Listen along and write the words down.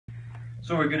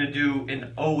So we're going to do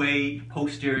an OA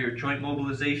posterior joint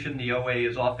mobilization. The OA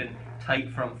is often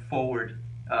tight from forward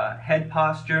head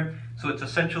posture. So it's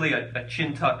essentially a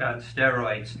chin tuck on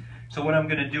steroids. So what I'm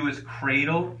going to do is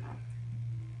cradle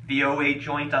the OA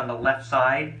joint on the left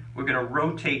side. We're going to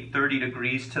rotate 30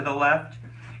 degrees to the left.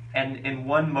 And in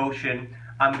one motion,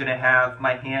 I'm going to have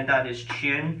my hand on his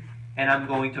chin, and I'm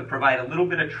going to provide a little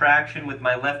bit of traction with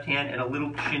my left hand and a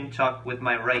little chin tuck with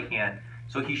my right hand.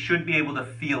 So he should be able to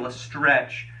feel a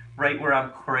stretch right where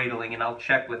I'm cradling, and I'll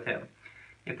check with him.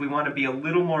 If we want to be a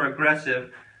little more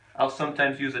aggressive, I'll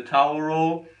sometimes use a towel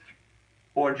roll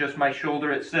or just my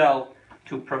shoulder itself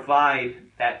to provide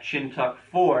that chin tuck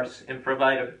force and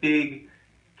provide a big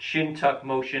chin tuck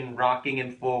motion rocking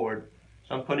him forward.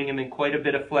 So I'm putting him in quite a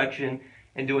bit of flexion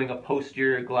and doing a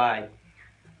posterior glide.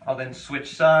 I'll then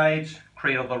switch sides,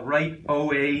 cradle the right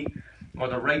OA or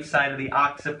the right side of the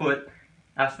occiput,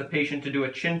 ask the patient to do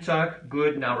a chin tuck.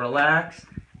 Good, now relax,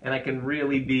 and I can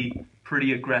really be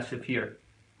pretty aggressive here.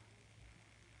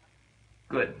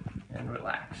 Good, and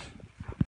relax.